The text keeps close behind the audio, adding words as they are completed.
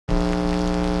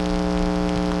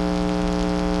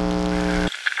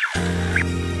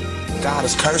God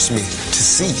has cursed me to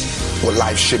see what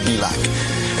life should be like.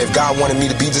 If God wanted me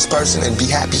to be this person and be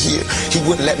happy here, He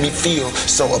wouldn't let me feel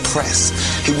so oppressed.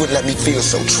 He wouldn't let me feel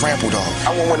so trampled on.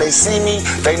 I want when they see me,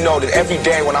 they know that every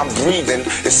day when I'm breathing,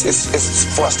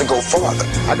 it's for us to go farther.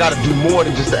 I gotta do more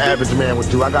than just the average man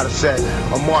would do. I gotta set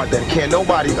a mark that can't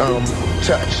nobody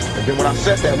touch. And then when I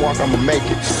set that mark, I'ma make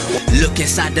it. Look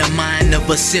inside the mind of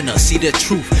a sinner, see the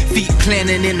truth. Feet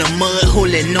planted in the mud,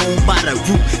 holding on by the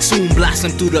root. Soon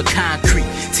blossom through the concrete.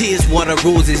 Tears, water,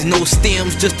 roses, no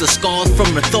stems, just the scars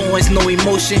from the thorns. No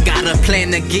emotion, got a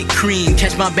plan to get cream.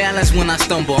 Catch my balance when I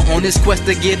stumble. On this quest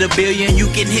to get $1 billion, you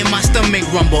can hear my stomach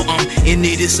rumble. In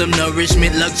need of some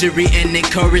nourishment, luxury and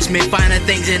encouragement. Finding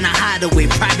things in a hideaway.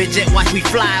 Private jet, watch we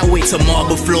fly away. To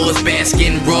marble floors,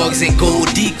 basking rugs and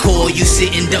gold decor. You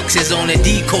sitting ducks is on a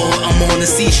decor. I'm on the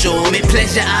seashore. Make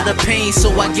pleasure out of pain, so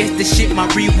I guess this shit my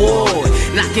reward.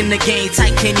 Locking the game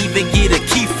tight, can't even get a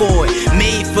key for it.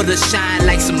 Made for the shine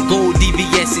like some gold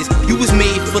DVS's. You was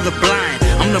made for the blind.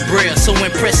 I'm the braille, so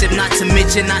impressive, not to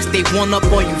mention I stay one up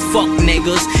on you fuck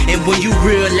niggas. And when you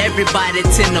real, everybody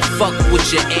tend to fuck with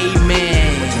your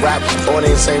amen. Rap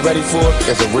audience ain't ready for it,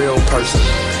 it's a real person.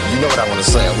 You know what I want to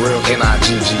say, a real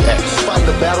N-I-G-G-X. Fight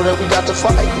the battle that we got to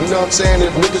fight, you know what I'm saying?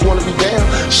 If niggas want to be down,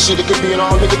 shit, it could be an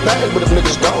all nigga thing. But if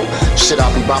niggas don't, shit,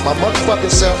 I'll be by my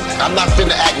motherfucking self. I'm not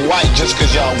finna act white just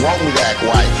cause y'all want me to act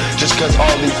white. Just cause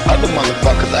all these other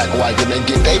motherfuckers act white and they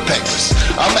get their papers.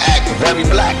 I'ma act very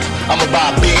black. I'ma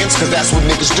buy Benz cause that's what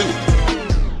niggas do.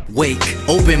 Wake,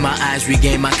 open my eyes,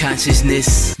 regain my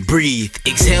consciousness. Breathe,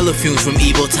 exhale the fumes from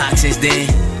evil toxins, then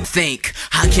think,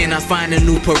 how can I find a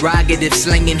new prerogative?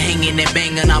 Slinging, hanging, and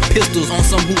banging out pistols on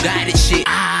some who got it shit.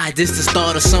 This the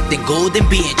start of something golden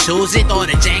being chosen. Thought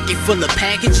a jacket full of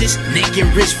packages, neck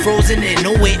and wrist frozen. And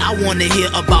no way I wanna hear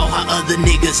about how other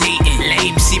niggas hating.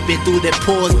 Lame seeping through their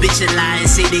pores, bitchin' lying,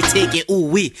 say they take it. Ooh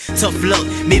wee, tough luck.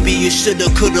 Maybe you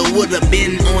shoulda, coulda, woulda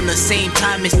been on the same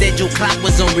time. Instead your clock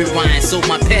was on rewind. So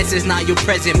my past is not your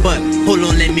present, but hold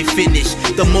on, let me finish.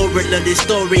 The moral of this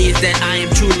story is that I am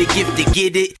truly gifted,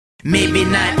 get it? Maybe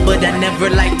not, but I never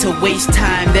like to waste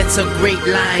time. That's a great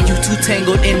line. You two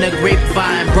tangled in the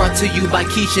grapevine. Brought to you by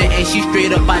Keisha, and she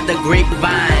straight up out the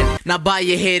grapevine. Now bow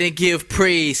your head and give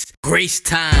praise. Grace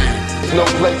time. There's no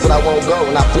place that I won't go,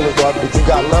 and I feel it, brother. If you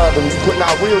got love and you putting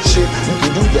out real shit, you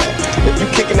can do that. If you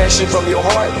kicking that shit from your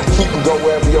heart, you can go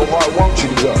wherever your heart wants you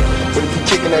to go. But if you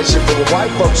kicking that shit from the white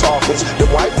folks' office, the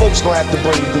white folks gonna have to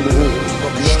bring you through the hood.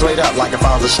 Straight up, like if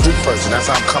I was a street person. That's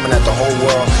how I'm coming at the whole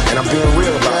world, and I'm being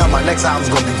real about it. My next album's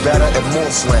gonna be better and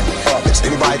more slamming.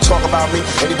 Anybody talk about me,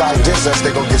 anybody diss us,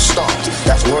 they gonna get stomped.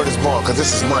 That's word is born, cause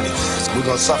this is money. We're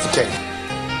gonna suffocate.